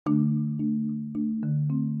Good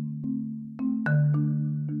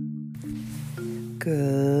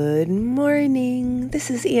morning. This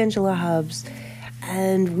is Angela Hubbs,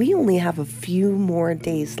 and we only have a few more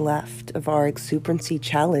days left of our Exuberancy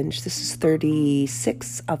Challenge. This is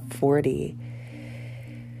 36 of 40.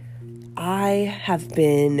 I have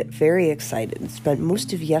been very excited. Spent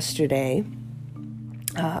most of yesterday.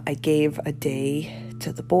 I gave a day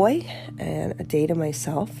to the boy and a day to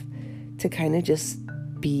myself to kind of just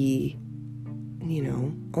be,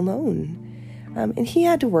 alone. And he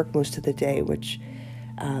had to work most of the day, which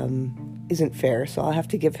isn't fair, so I'll have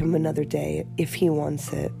to give him another day if he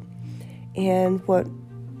wants it. And what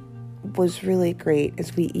was really great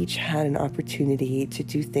is we each had an opportunity to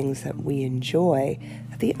do things that we enjoy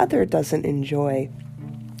that the other doesn't enjoy.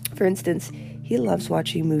 For instance, he loves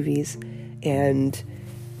watching movies and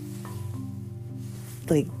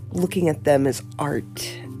looking at them as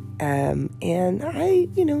art. And I,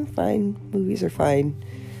 fine, movies are fine.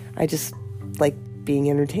 I just like being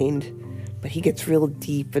entertained. But he gets real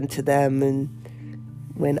deep into them, and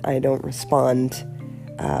when I don't respond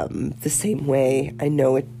the same way, I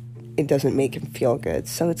know it doesn't make him feel good.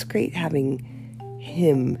 So it's great having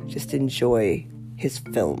him just enjoy his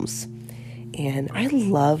films. And I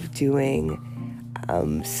love doing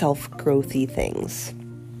self-growthy things.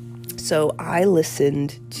 So I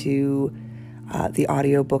listened to the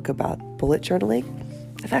audiobook about bullet journaling.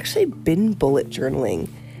 I've actually been bullet journaling.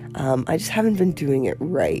 I just haven't been doing it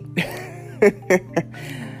right.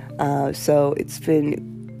 So it's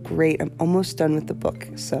been great. I'm almost done with the book.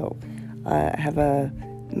 So I have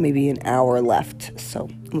maybe an hour left. So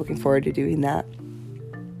I'm looking forward to doing that.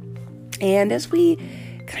 And as we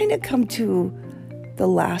kind of come to the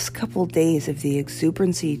last couple days of the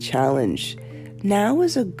Exuberancy Challenge, now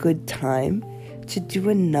is a good time to do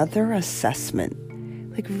another assessment.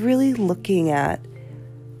 Really looking at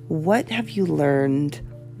what have you learned,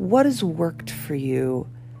 what has worked for you,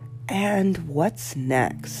 and what's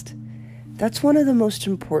next. That's one of the most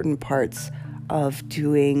important parts of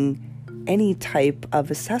doing any type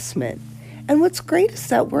of assessment. And what's great is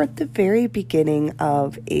that we're at the very beginning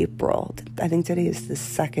of April. I think today is the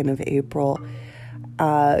 2nd of April.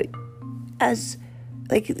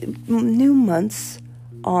 New months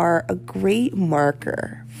are a great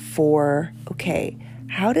marker for, okay,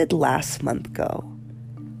 how did last month go?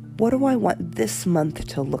 What do I want this month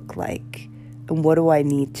to look like? And what do I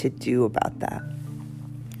need to do about that?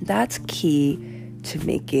 That's key to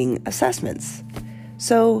making assessments.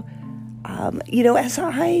 So, as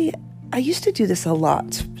I used to do this a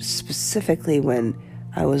lot, specifically when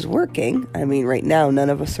I was working. I mean, right now, none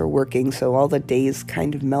of us are working, so all the days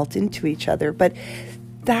kind of melt into each other. But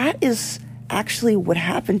that is actually what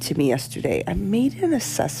happened to me yesterday. I made an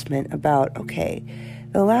assessment about, okay,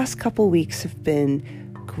 the last couple weeks have been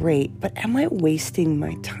great, but am I wasting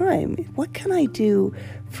my time? What can I do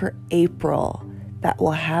for April that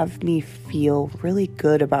will have me feel really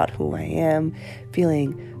good about who I am,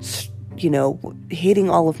 feeling, hitting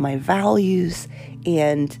all of my values,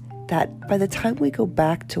 and that by the time we go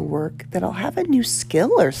back to work, that I'll have a new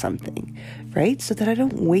skill or something, right? So that I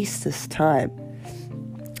don't waste this time.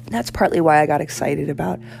 That's partly why I got excited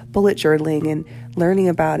about bullet journaling and learning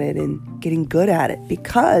about it and getting good at it,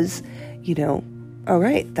 because, all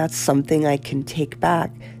right, that's something I can take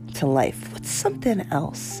back to life. What's something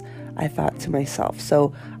else? I thought to myself.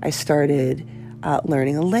 So I started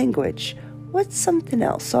learning a language. What's something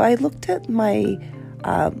else? So I looked at my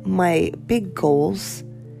big goals.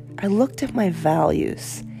 I looked at my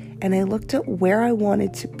values, and I looked at where I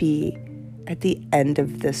wanted to be at the end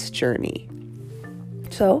of this journey.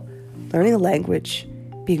 So learning a language,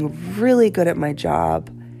 being really good at my job,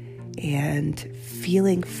 and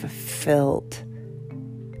feeling fulfilled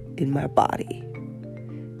in my body.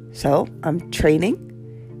 So I'm training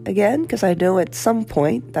again, because I know at some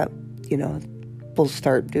point that, we'll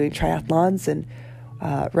start doing triathlons and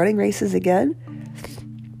running races again.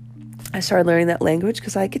 I started learning that language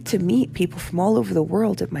because I get to meet people from all over the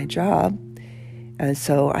world at my job. And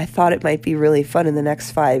so I thought it might be really fun in the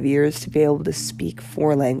next 5 years to be able to speak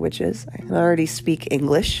 4 languages. I can already speak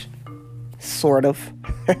English, sort of.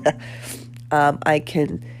 I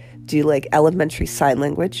can do elementary sign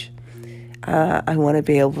language. I want to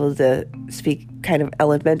be able to speak kind of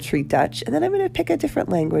elementary Dutch, and then I'm going to pick a different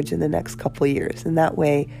language in the next couple of years. And that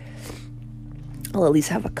way, I'll at least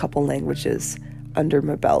have a couple languages under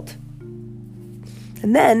my belt.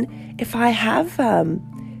 And then, if I have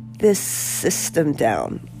this system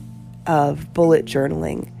down of bullet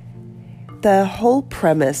journaling, the whole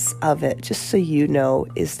premise of it, just so you know,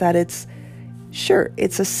 is that it's Sure,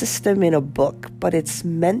 it's a system in a book, but it's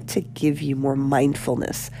meant to give you more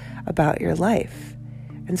mindfulness about your life.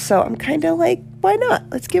 And so I'm kind of like, why not?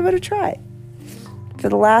 Let's give it a try. For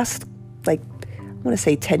the last, I want to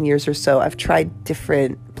say 10 years or so, I've tried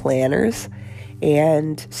different planners.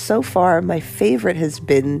 And so far, my favorite has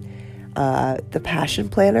been the Passion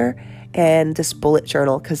Planner and this bullet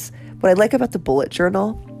journal. Because what I like about the bullet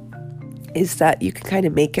journal is that you can kind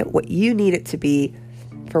of make it what you need it to be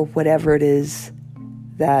for whatever it is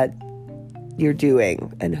that you're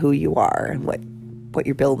doing and who you are and what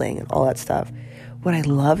you're building and all that stuff. What I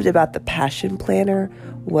loved about the Passion Planner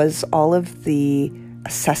was all of the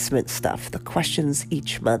assessment stuff, the questions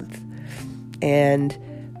each month, and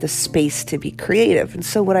the space to be creative. And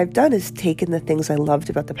so what I've done is taken the things I loved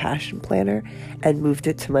about the Passion Planner and moved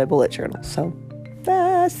it to my bullet journal. So,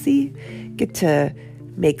 get to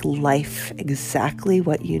make life exactly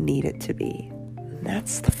what you need it to be. And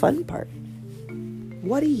that's the fun part.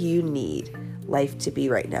 What do you need life to be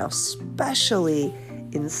right now, especially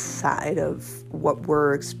inside of what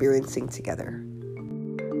we're experiencing together?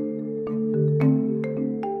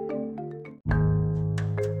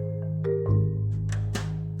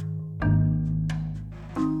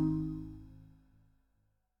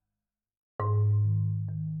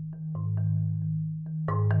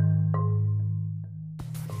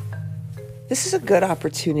 This is a good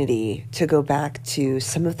opportunity to go back to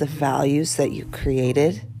some of the values that you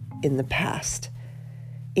created in the past.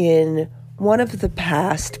 In one of the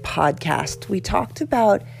past podcasts, we talked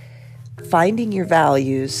about finding your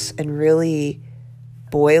values and really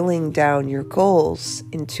boiling down your goals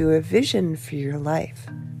into a vision for your life.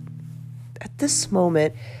 At this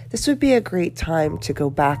moment, this would be a great time to go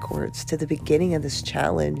backwards to the beginning of this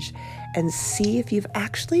challenge and see if you've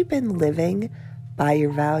actually been living by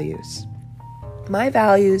your values. My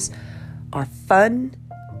values are fun,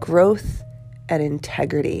 growth, and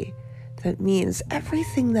integrity. That means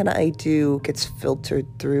everything that I do gets filtered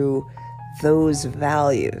through those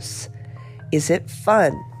values. Is it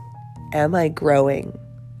fun? Am I growing?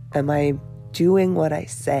 Am I doing what I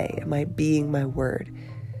say? Am I being my word?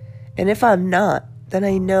 And if I'm not, then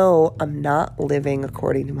I know I'm not living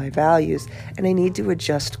according to my values and I need to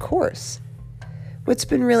adjust course. What's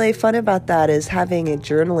been really fun about that is having a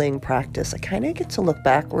journaling practice. I kind of get to look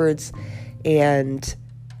backwards and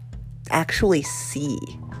actually see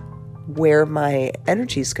where my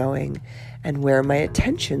energy's going and where my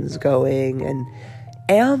attention's going. And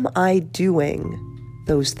am I doing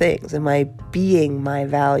those things? Am I being my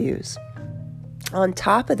values? On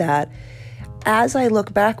top of that, as I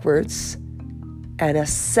look backwards and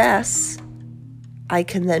assess, I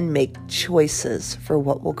can then make choices for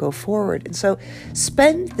what will go forward. And so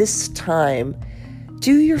spend this time,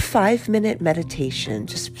 do your 5-minute meditation.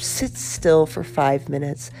 Just sit still for 5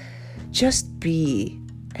 minutes. Just be.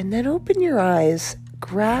 And then open your eyes,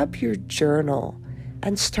 grab your journal,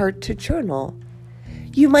 and start to journal.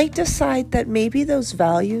 You might decide that maybe those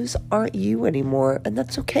values aren't you anymore, and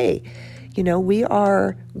that's okay. We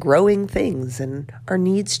are growing things and our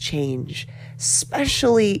needs change.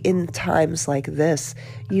 Especially in times like this,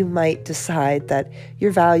 you might decide that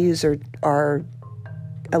your values are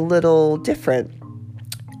a little different.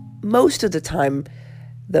 Most of the time,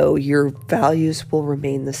 though, your values will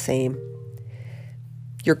remain the same.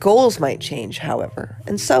 Your goals might change, however.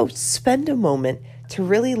 And so spend a moment to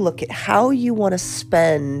really look at how you want to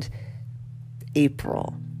spend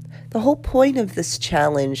April. The whole point of this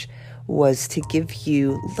challenge was to give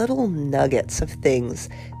you little nuggets of things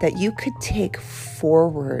that you could take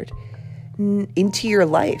forward into your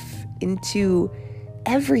life, into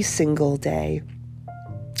every single day.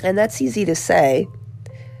 And that's easy to say,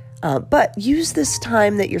 but use this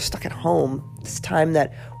time that you're stuck at home, this time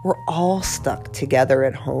that we're all stuck together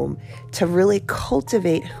at home, to really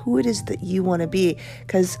cultivate who it is that you want to be.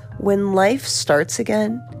 Because when life starts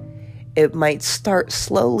again, it might start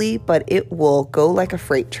slowly, but it will go like a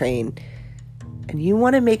freight train. And you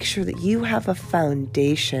want to make sure that you have a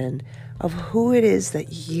foundation of who it is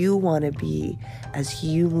that you want to be as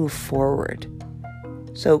you move forward.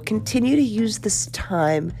 So continue to use this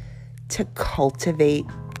time to cultivate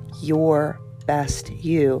your best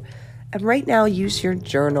you. And right now, use your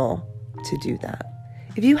journal to do that.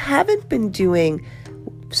 If you haven't been doing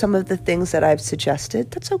some of the things that I've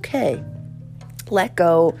suggested, that's okay. Let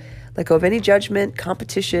go of any judgment,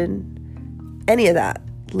 competition, any of that.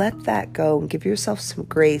 Let that go and give yourself some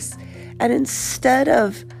grace. And instead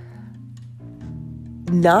of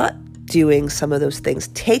not doing some of those things,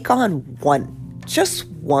 take on one. Just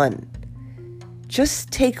one.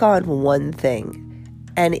 Just take on one thing.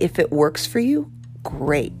 And if it works for you,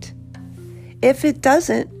 great. If it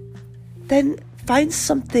doesn't, then find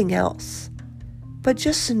something else. But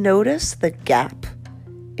just notice the gap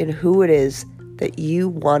in who it is that you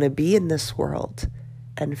want to be in this world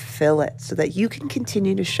and fill it so that you can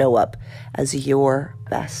continue to show up as your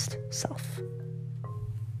best self.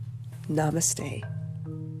 Namaste.